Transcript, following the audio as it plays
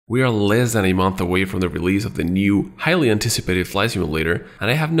We are less than a month away from the release of the new, highly anticipated flight simulator, and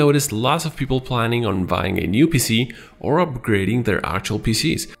I have noticed lots of people planning on buying a new PC or upgrading their actual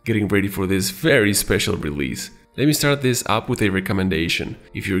PCs, getting ready for this very special release. Let me start this up with a recommendation.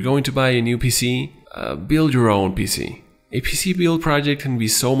 If you're going to buy a new PC, build your own PC. A PC build project can be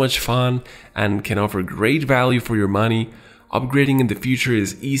so much fun and can offer great value for your money. Upgrading in the future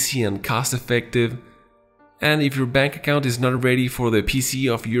is easy and cost effective. And if your bank account is not ready for the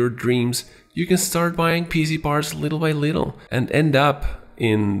PC of your dreams, you can start buying PC parts little by little and end up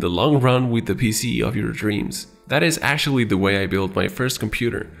in the long run with the PC of your dreams. That is actually the way I built my first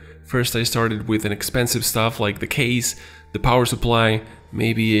computer. First I started with an expensive stuff like the case, the power supply,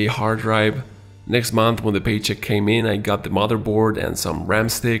 maybe a hard drive. Next month when the paycheck came in, I got the motherboard and some RAM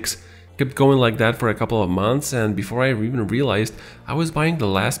sticks. Kept going like that for a couple of months, and before I even realized, I was buying the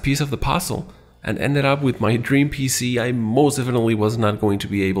last piece of the puzzle and ended up with my dream PC I most definitely was not going to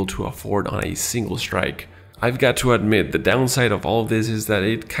be able to afford on a single strike. I've got to admit, the downside of all of this is that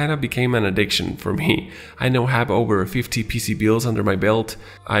it kind of became an addiction for me. I now have over 50 PC builds under my belt.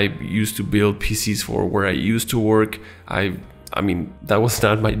 I used to build PCs for where I used to work. I mean, that was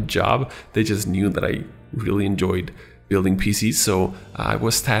not my job. They just knew that I really enjoyed building PCs, so I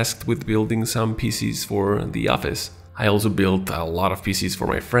was tasked with building some PCs for the office. I also built a lot of PCs for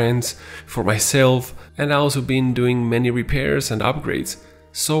my friends, for myself, and I also been doing many repairs and upgrades.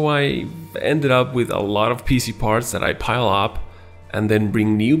 So I ended up with a lot of PC parts that I pile up and then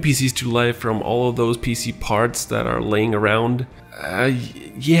bring new PCs to life from all of those PC parts that are laying around.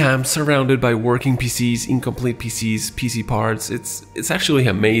 Yeah, I'm surrounded by working PCs, incomplete PCs, PC parts. It's actually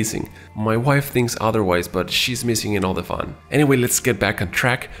amazing. My wife thinks otherwise, but she's missing in all the fun. Anyway, let's get back on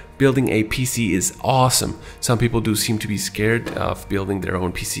track. Building a PC is awesome. Some people do seem to be scared of building their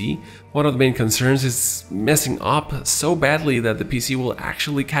own PC. One of the main concerns is messing up so badly that the PC will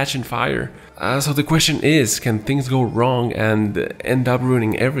actually catch on fire. So the question is, can things go wrong and end up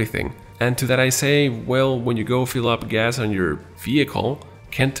ruining everything? And to that I say, well, when you go fill up gas on your vehicle,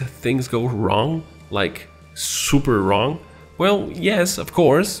 can't things go wrong? Like, super wrong? Well, yes, of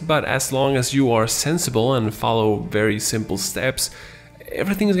course, but as long as you are sensible and follow very simple steps,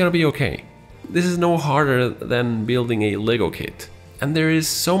 everything is gonna be okay. This is no harder than building a Lego kit. And there is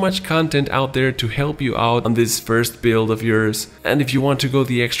so much content out there to help you out on this first build of yours. And if you want to go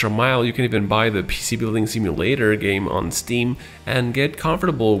the extra mile, you can even buy the PC Building Simulator game on Steam and get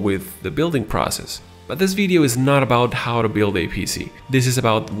comfortable with the building process. But this video is not about how to build a PC. This is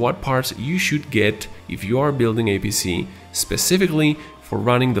about what parts you should get if you are building a PC, specifically for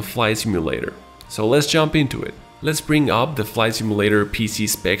running the flight simulator. So let's jump into it. Let's bring up the flight simulator PC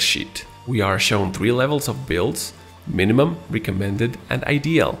spec sheet. We are shown 3 levels of builds: minimum, recommended, and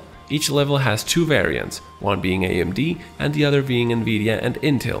ideal. Each level has 2 variants, one being AMD and the other being Nvidia and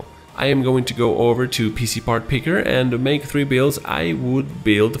Intel. I am going to go over to PC Part Picker and make 3 builds I would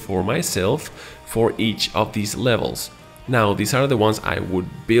build for myself for each of these levels. Now, these are the ones I would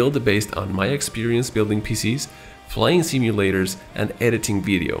build based on my experience building PCs, flying simulators, and editing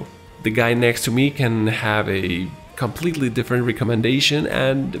video. The guy next to me can have a completely different recommendation,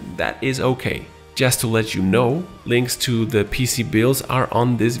 and that is okay. Just to let you know, links to the PC builds are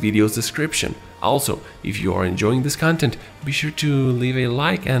on this video's description. Also, if you are enjoying this content, be sure to leave a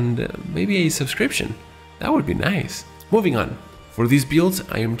like and maybe a subscription. That would be nice. Moving on. For these builds,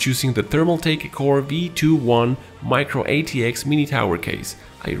 I am choosing the Thermaltake Core V21 Micro ATX Mini Tower case.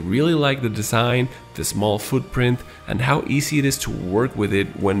 I really like the design, the small footprint, and how easy it is to work with it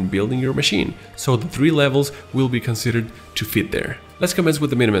when building your machine. So the 3 levels will be considered to fit there. Let's commence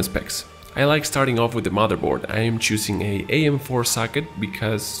with the minimum specs. I like starting off with the motherboard. I am choosing a AM4 socket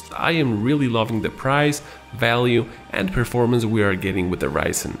because I am really loving the price, value, and performance we are getting with the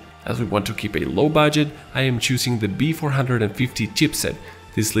Ryzen. As we want to keep a low budget, I am choosing the B450 chipset.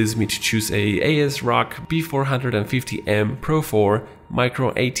 This leads me to choose a ASRock B450M Pro 4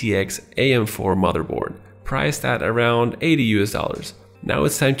 Micro ATX AM4 motherboard, priced at around $80 US. Now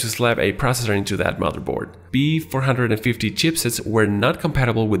it's time to slap a processor into that motherboard. B450 chipsets were not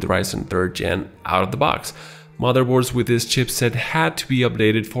compatible with Ryzen 3rd Gen out of the box. Motherboards with this chipset had to be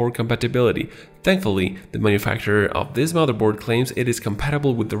updated for compatibility. Thankfully, the manufacturer of this motherboard claims it is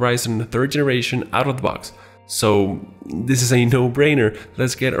compatible with the Ryzen 3rd generation out of the box. So this is a no-brainer.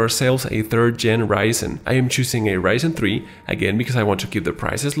 Let's get ourselves a 3rd gen Ryzen. I am choosing a Ryzen 3, again because I want to keep the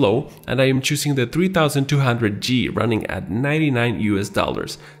prices low, and I am choosing the 3200G running at $99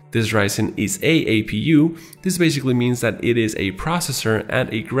 US. This Ryzen is a APU. This basically means that it is a processor and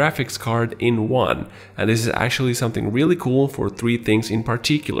a graphics card in one, and this is actually something really cool for 3 things in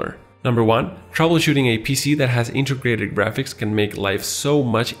particular. Number 1. Troubleshooting a PC that has integrated graphics can make life so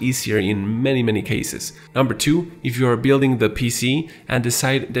much easier in many cases. Number 2. If you are building the PC and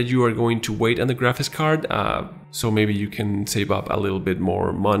decide that you are going to wait on the graphics card, so maybe you can save up a little bit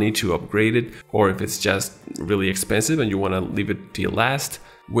more money to upgrade it, or if it's just really expensive and you want to leave it till last,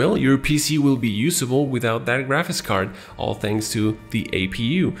 well, your PC will be usable without that graphics card, all thanks to the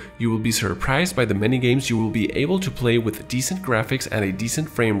APU. You will be surprised by the many games you will be able to play with decent graphics and a decent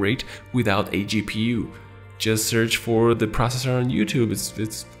frame rate without a GPU. Just search for the processor on YouTube,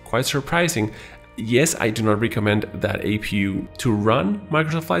 it's quite surprising. Yes, I do not recommend that APU to run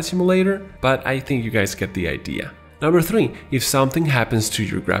Microsoft Flight Simulator, but I think you guys get the idea. Number 3, if something happens to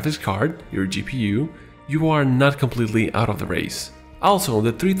your graphics card, your GPU, you are not completely out of the race. Also,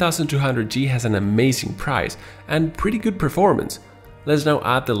 the 3200G has an amazing price and pretty good performance. Let's now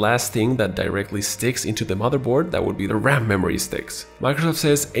add the last thing that directly sticks into the motherboard, that would be the RAM memory sticks. Microsoft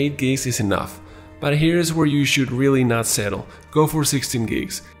says 8 gigs is enough, but here's where you should really not settle. Go for 16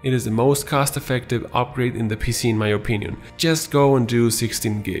 gigs. It is the most cost-effective upgrade in the PC in my opinion. Just go and do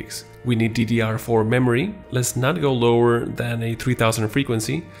 16 gigs. We need DDR4 memory. Let's not go lower than a 3000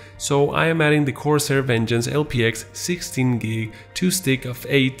 frequency. So I am adding the Corsair Vengeance LPX 16 gig 2 stick of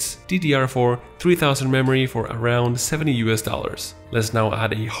 8 DDR4 3000 memory for around $70 US. Let's now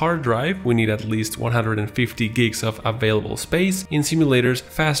add a hard drive. We need at least 150 gigs of available space. In simulators,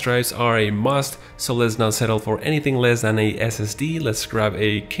 fast drives are a must, so let's not settle for anything less than a SSD. Let's grab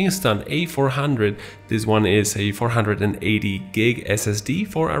a Kingston A400. This one is a 480 gig SSD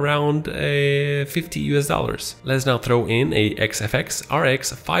for around $50 US. Let's now throw in a XFX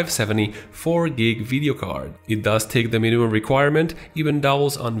RX 570 4 gig video card. It does take the minimum requirement, even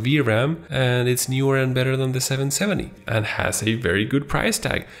doubles on VRAM, and it's newer and better than the 770 and has a very good price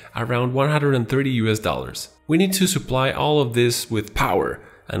tag, around $130 US. We need to supply all of this with power,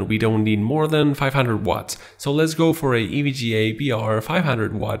 and we don't need more than 500 watts. So let's go for a EVGA BR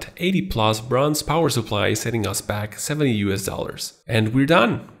 500 watt 80 plus bronze power supply, setting us back $70 US. And we're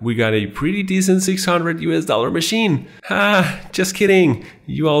done. We got a pretty decent $600 US machine. Just kidding.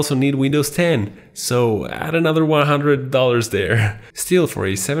 You also need Windows 10. So add another $100 there. Still, for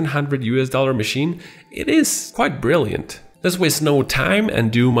a $700 US machine, it is quite brilliant. Let's waste no time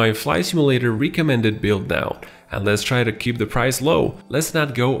and do my Flight Simulator recommended build now. And let's try to keep the price low. Let's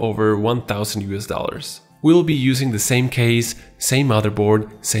not go over $1,000 US. We'll be using the same case, same motherboard,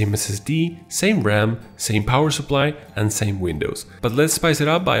 same SSD, same RAM, same power supply, and same Windows. But let's spice it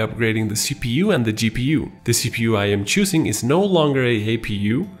up by upgrading the CPU and the GPU. The CPU I am choosing is no longer a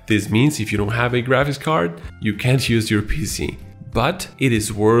APU. This means if you don't have a graphics card, you can't use your PC. But it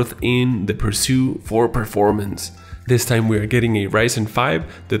is worth in the pursuit for performance. This time we are getting a Ryzen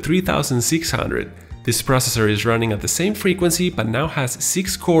 5, the 3600. This processor is running at the same frequency but now has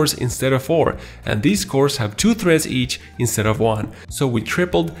 6 cores instead of 4, and these cores have 2 threads each instead of 1. So we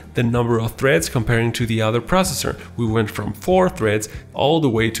tripled the number of threads comparing to the other processor. We went from 4 threads all the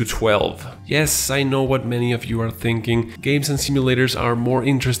way to 12. Yes, I know what many of you are thinking. Games and simulators are more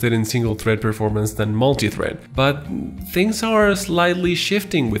interested in single thread performance than multi-thread, but things are slightly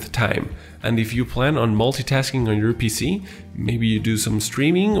shifting with time. And if you plan on multitasking on your PC, maybe you do some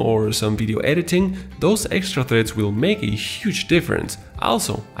streaming or some video editing, those extra threads will make a huge difference.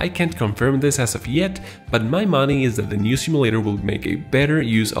 Also, I can't confirm this as of yet, but my money is that the new simulator will make a better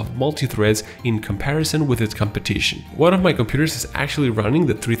use of multi-threads in comparison with its competition. One of my computers is actually running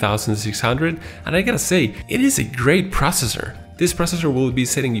the 3600, and I gotta say, it is a great processor. This processor will be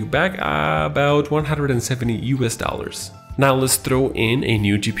setting you back about $170 US. Now let's throw in a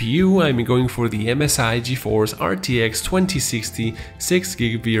new GPU. I'm going for the Msi Geforce Rtx 2060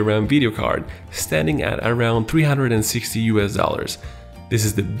 6GB VRAM video card, standing at around $360 US. This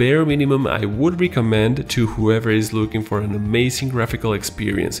is the bare minimum I would recommend to whoever is looking for an amazing graphical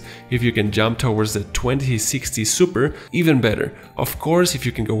experience. If you can jump towards the 2060 Super, even better. Of course, if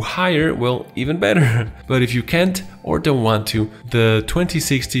you can go higher, well, even better. But if you can't or don't want to, the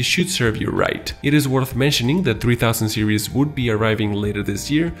 2060 should serve you right. It is worth mentioning that 3000 series would be arriving later this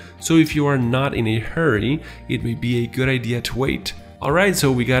year, so if you are not in a hurry, it may be a good idea to wait. Alright,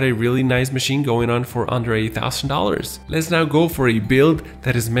 so we got a really nice machine going on for under $1,000. Let's now go for a build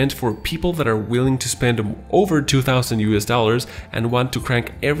that is meant for people that are willing to spend over $2,000 US and want to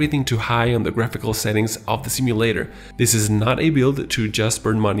crank everything to high on the graphical settings of the simulator. This is not a build to just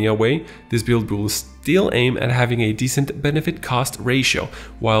burn money away. This build will still aim at having a decent benefit-cost ratio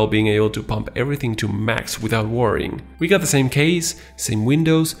while being able to pump everything to max without worrying. We got the same case, same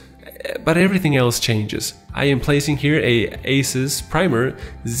Windows, but everything else changes. I am placing here a Asus Primer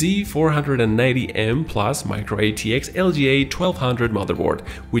Z490M Plus Micro ATX LGA 1200 motherboard,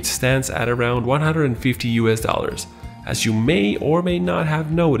 which stands at around $150 US. As you may or may not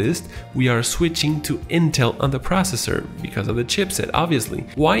have noticed, we are switching to Intel on the processor, because of the chipset obviously.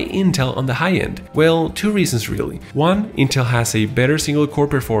 Why Intel on the high end? Well, two reasons really. One, Intel has a better single core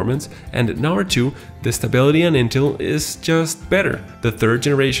performance, and number two, the stability on Intel is just better. The third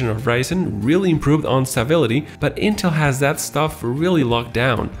generation of Ryzen really improved on stability, but Intel has that stuff really locked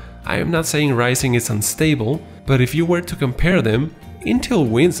down. I am not saying Ryzen is unstable, but if you were to compare them, Intel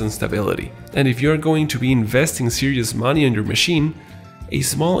wins on stability, and if you're going to be investing serious money on your machine, a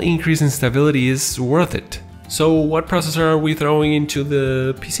small increase in stability is worth it. So what processor are we throwing into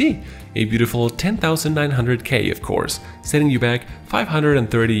the PC? A beautiful 10900K, of course, setting you back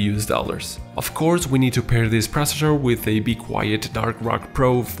 $530 US. Of course, we need to pair this processor with a Be Quiet Dark Rock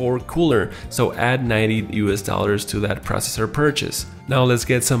Pro 4 cooler, so add $90 US to that processor purchase. Now let's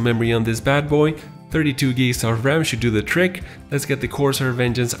get some memory on this bad boy. 32 gigs of RAM should do the trick. Let's get the Corsair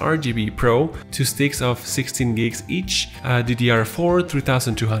Vengeance RGB Pro, 2 sticks of 16 gigs each, DDR4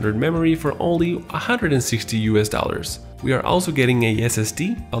 3200 memory for only $160 US. We are also getting a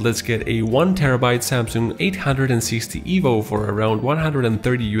SSD, but let's get a 1TB Samsung 860 EVO for around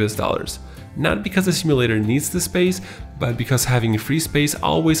 $130 US. Not because the simulator needs the space, but because having free space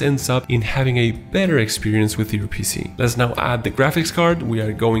always ends up in having a better experience with your PC. Let's now add the graphics card. We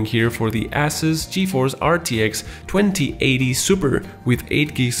are going here for the Asus GeForce RTX 2080 Super with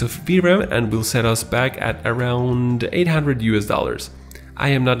 8 gigs of VRAM, and will set us back at around $800 US. I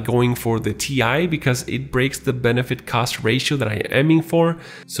am not going for the Ti because it breaks the benefit cost ratio that I am aiming for,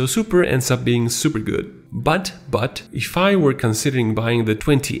 so Super ends up being super good. But if I were considering buying the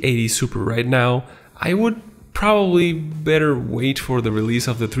 2080 Super right now, I would probably better wait for the release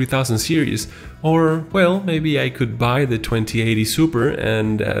of the 3000 series, or well, maybe I could buy the 2080 Super,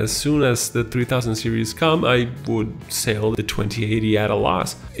 and as soon as the 3000 series come, I would sell the 2080 at a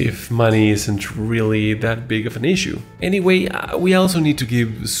loss, if money isn't really that big of an issue. Anyway, we also need to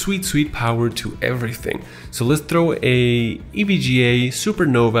give sweet power to everything, so let's throw a EVGA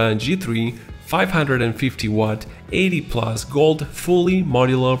Supernova G3 550 watt 80 plus gold fully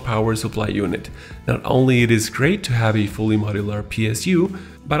modular power supply unit. Not only it is great to have a fully modular PSU,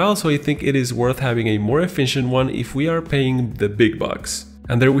 but also I think it is worth having a more efficient one if we are paying the big bucks.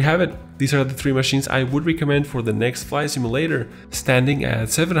 And there we have it. These are the 3 machines I would recommend for the next flight simulator, standing at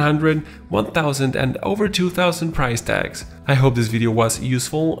 700, 1000 and over 2000 price tags. I hope this video was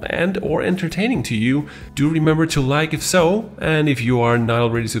useful and or entertaining to you. Do remember to like if so, and if you are not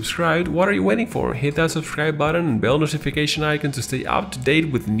already subscribed, what are you waiting for? Hit that subscribe button and bell notification icon to stay up to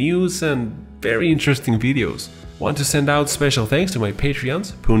date with news and very interesting videos. Want to send out special thanks to my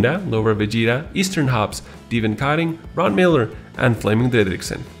Patreons, Punda, Lover Vegeta, Eastern Hops, Steven Cotting, Ron Miller, and Fleming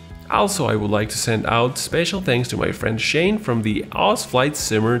Didriksen. Also, I would like to send out special thanks to my friend Shane from the Flight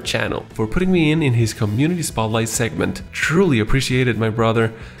Simmer channel for putting me in his community spotlight segment. Truly appreciated, my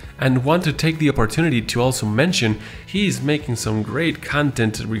brother. And want to take the opportunity to also mention he is making some great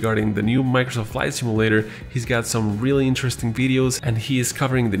content regarding the new Microsoft Flight Simulator. He's got some really interesting videos and he is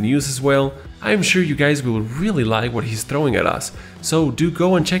covering the news as well. I'm sure you guys will really like what he's throwing at us, so do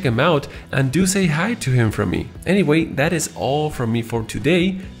go and check him out and do say hi to him from me. Anyway, that is all from me for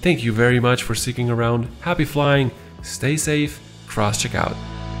today. Thank you very much for sticking around. Happy flying, stay safe, cross check out.